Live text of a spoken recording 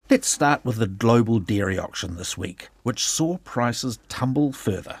Let's start with the global dairy auction this week, which saw prices tumble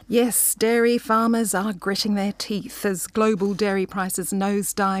further. Yes, dairy farmers are gritting their teeth as global dairy prices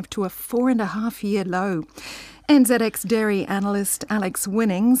nosedive to a 4.5-year low. NZX dairy analyst Alex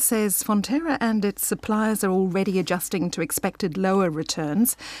Winning says Fonterra and its suppliers are already adjusting to expected lower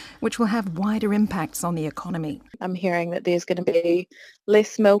returns, which will have wider impacts on the economy. I'm hearing that there's going to be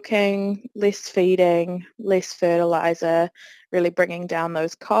less milking, less feeding, less fertiliser, really bringing down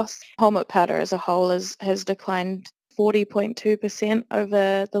those costs. Whole milk powder as a whole has declined 40.2%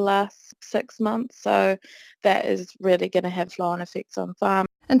 over the last 6 months, so that is really going to have flow-on effects on farm.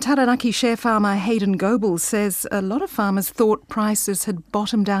 And Taranaki share farmer Hayden Goebel says a lot of farmers thought prices had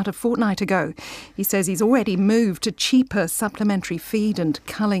bottomed out a fortnight ago. He says he's already moved to cheaper supplementary feed and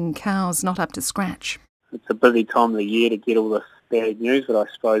culling cows not up to scratch. It's a busy time of the year to get all this bad news, but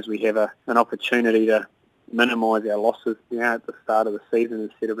I suppose we have an opportunity to minimise our losses at the start of the season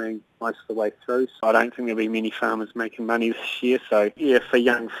instead of being most of the way through. So I don't think there'll be many farmers making money this year. So yeah, for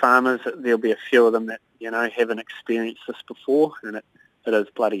young farmers, there'll be a few of them that, haven't experienced this before, and it is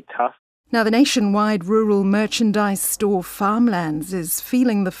bloody tough. Now, the nationwide rural merchandise store Farmlands is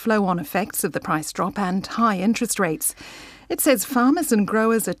feeling the flow-on effects of the price drop and high interest rates. It says farmers and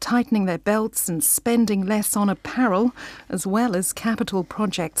growers are tightening their belts and spending less on apparel as well as capital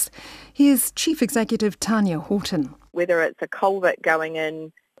projects. Here's Chief Executive Tanya Horton. Whether it's a culvert going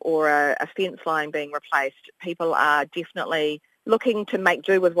in or a fence line being replaced, people are definitely looking to make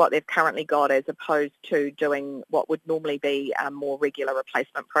do with what they've currently got as opposed to doing what would normally be a more regular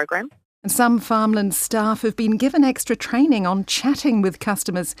replacement program. And some farmland staff have been given extra training on chatting with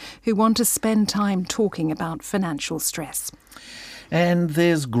customers who want to spend time talking about financial stress. And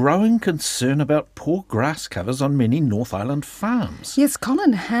there's growing concern about poor grass covers on many North Island farms. Yes,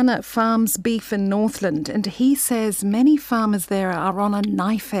 Colin Hanna farms beef in Northland, and he says many farmers there are on a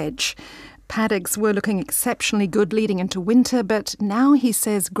knife edge. Paddocks were looking exceptionally good leading into winter, but now he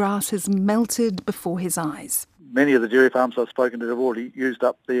says grass has melted before his eyes. Many of the dairy farms I've spoken to have already used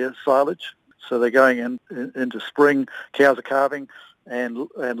up their silage, so they're going into spring. Cows are calving and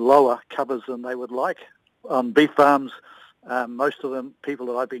lower covers than they would like. On beef farms, most of them, people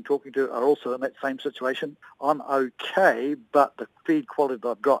that I've been talking to, are also in that same situation. I'm okay, but the feed quality that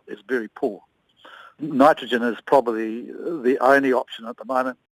I've got is very poor. Nitrogen is probably the only option at the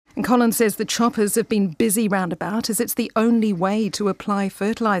moment. And Colin says the choppers have been busy roundabout as it's the only way to apply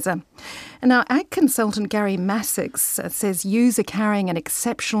fertiliser. And now ag consultant Gary Massix says ewes are carrying an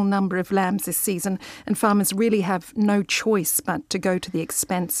exceptional number of lambs this season and farmers really have no choice but to go to the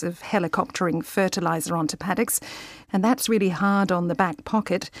expense of helicoptering fertiliser onto paddocks. And that's really hard on the back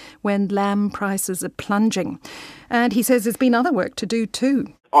pocket when lamb prices are plunging. And he says there's been other work to do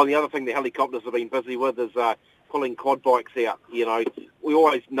too. Oh, the other thing the helicopters have been busy with is pulling quad bikes out. We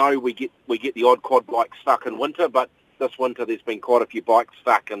always know we get the odd quad bike stuck in winter, but this winter there's been quite a few bikes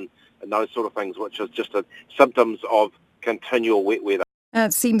stuck and those sort of things, which is just symptoms of continual wet weather.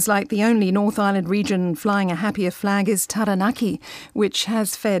 It seems like the only North Island region flying a happier flag is Taranaki, which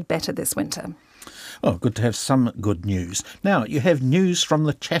has fared better this winter. Oh, good to have some good news. Now, you have news from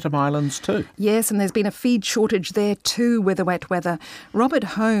the Chatham Islands too. Yes, and there's been a feed shortage there too with the wet weather. Robert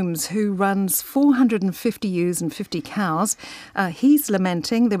Holmes, who runs 450 ewes and 50 cows, he's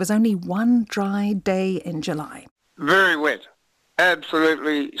lamenting there was only one dry day in July. Very wet.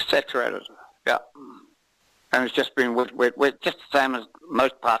 Absolutely saturated. Yeah. And it's just been wet, just the same as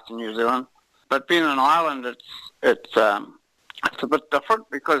most parts of New Zealand. But being an island, it's a bit different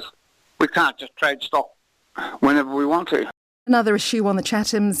because we can't just trade stock whenever we want to. Another issue on the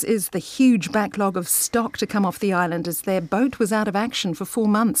Chathams is the huge backlog of stock to come off the island as their boat was out of action for 4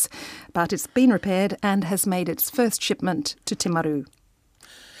 months. But it's been repaired and has made its first shipment to Timaru.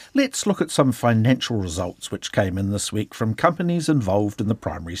 Let's look at some financial results which came in this week from companies involved in the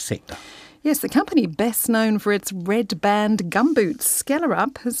primary sector. Yes, the company best known for its red band gumboots,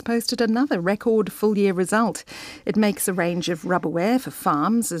 Skellerup, has posted another record full-year result. It makes a range of rubberware for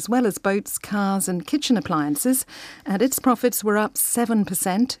farms as well as boats, cars and kitchen appliances, and its profits were up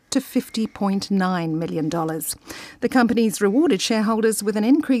 7% to $50.9 million. The company's rewarded shareholders with an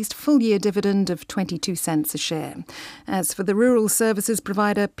increased full-year dividend of 22 cents a share. As for the rural services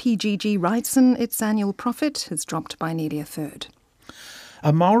provider PGG Wrightson, its annual profit has dropped by nearly a third.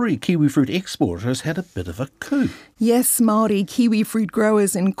 A Maori kiwifruit exporter has had a bit of a coup. Yes, Maori Kiwifruit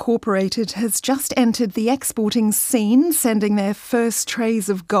Growers Incorporated has just entered the exporting scene, sending their first trays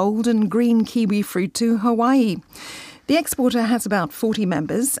of gold and green kiwifruit to Hawaii. The exporter has about 40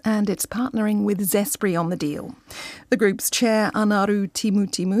 members and it's partnering with Zespri on the deal. The group's chair, Anaru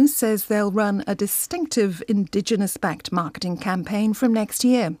Timutimu, says they'll run a distinctive Indigenous-backed marketing campaign from next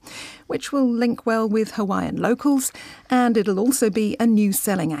year, which will link well with Hawaiian locals, and it'll also be a new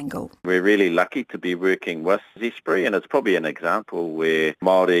selling angle. We're really lucky to be working with Zespri, and it's probably an example where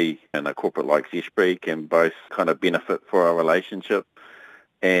Māori and a corporate like Zespri can both kind of benefit for our relationship,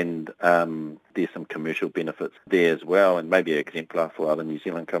 and there's some commercial benefits there as well, and maybe an exemplar for other New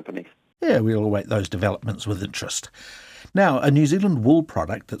Zealand companies. Yeah, we'll await those developments with interest. Now, a New Zealand wool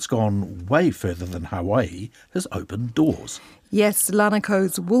product that's gone way further than Hawaii has opened doors. Yes,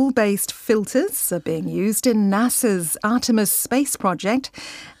 Lanako's wool-based filters are being used in NASA's Artemis space project,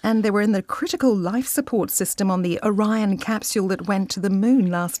 and they were in the critical life support system on the Orion capsule that went to the moon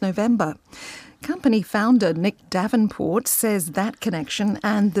last November. Company founder Nick Davenport says that connection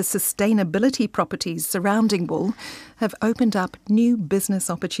and the sustainability properties surrounding wool have opened up new business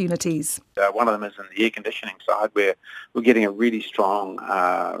opportunities. One of them is in the air conditioning side, where we're getting a really strong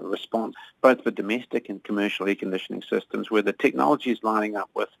response, both for domestic and commercial air conditioning systems, where the technology is lining up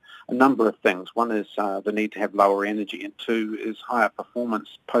with a number of things. One is the need to have lower energy, and two is higher performance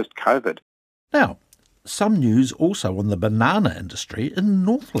post-COVID. Now, some news also on the banana industry in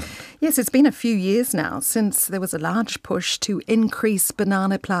Northland. Yes, it's been a few years now since there was a large push to increase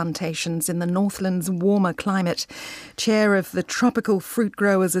banana plantations in the Northland's warmer climate. Chair of the Tropical Fruit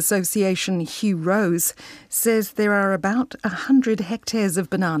Growers Association, Hugh Rose, says there are about 100 hectares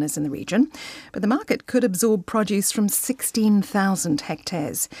of bananas in the region, but the market could absorb produce from 16,000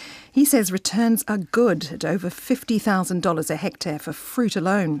 hectares. He says returns are good at over $50,000 a hectare for fruit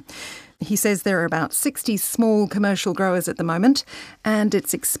alone. He says there are about 60 small commercial growers at the moment, and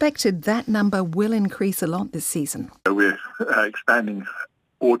it's expected that number will increase a lot this season. We're expanding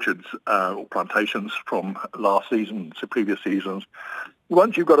orchards or plantations from last season to previous seasons.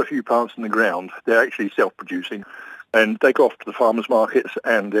 Once you've got a few plants in the ground, they're actually self-producing, and they go off to the farmers' markets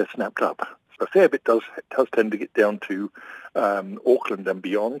and they're snapped up. A fair bit does tend to get down to Auckland and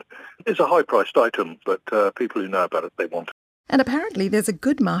beyond. It's a high-priced item, but people who know about it, they want it. And apparently there's a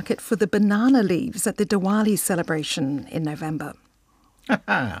good market for the banana leaves at the Diwali celebration in November.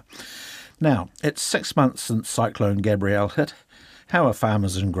 Now, it's 6 months since Cyclone Gabrielle hit. How are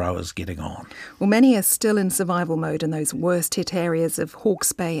farmers and growers getting on? Well, many are still in survival mode in those worst-hit areas of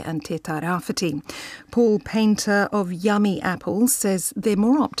Hawke's Bay and Te Tairāwhiti. Paul Painter of Yummy Apples says they're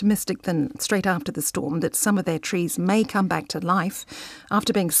more optimistic than straight after the storm that some of their trees may come back to life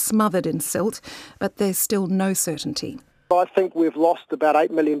after being smothered in silt, but there's still no certainty. I think we've lost about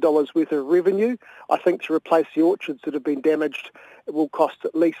 $8 million worth of revenue. I think to replace the orchards that have been damaged, it will cost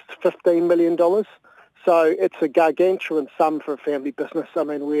at least $15 million. So it's a gargantuan sum for a family business. I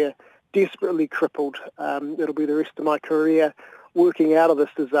mean, we're desperately crippled. It'll be the rest of my career working out of this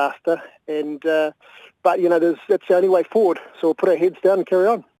disaster. But, you know, that's the only way forward. So we'll put our heads down and carry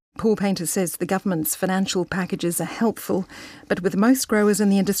on. Paul Painter says the government's financial packages are helpful, but with most growers in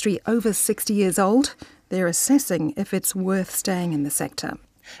the industry over 60 years old, they're assessing if it's worth staying in the sector.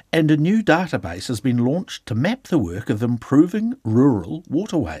 And a new database has been launched to map the work of improving rural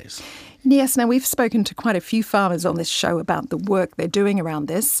waterways. Yes, now we've spoken to quite a few farmers on this show about the work they're doing around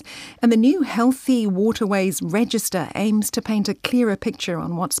this, and the new Healthy Waterways Register aims to paint a clearer picture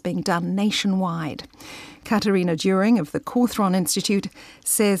on what's being done nationwide. Katarina During of the Cawthron Institute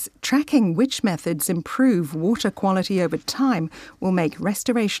says tracking which methods improve water quality over time will make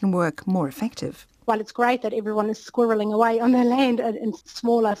restoration work more effective. While it's great that everyone is squirreling away on their land in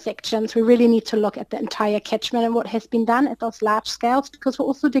smaller sections, we really need to look at the entire catchment and what has been done at those large scales, because we're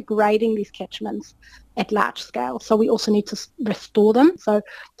also degrading these catchments at large scale. So we also need to restore them. So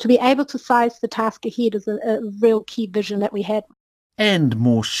to be able to size the task ahead is a real key vision that we had. And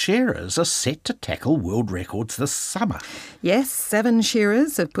more shearers are set to tackle world records this summer. Yes, 7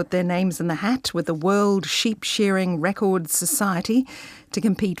 shearers have put their names in the hat with the World Sheep Shearing Records Society to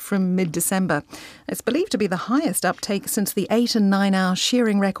compete from mid-December. It's believed to be the highest uptake since the 8 and 9 hour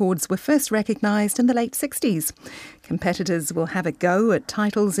shearing records were first recognised in the late 60s. Competitors will have a go at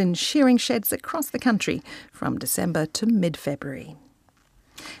titles in shearing sheds across the country from December to mid-February.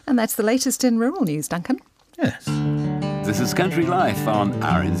 And that's the latest in rural news, Duncan. Yes. This is Country Life on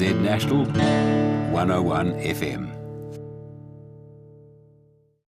RNZ National 101 FM.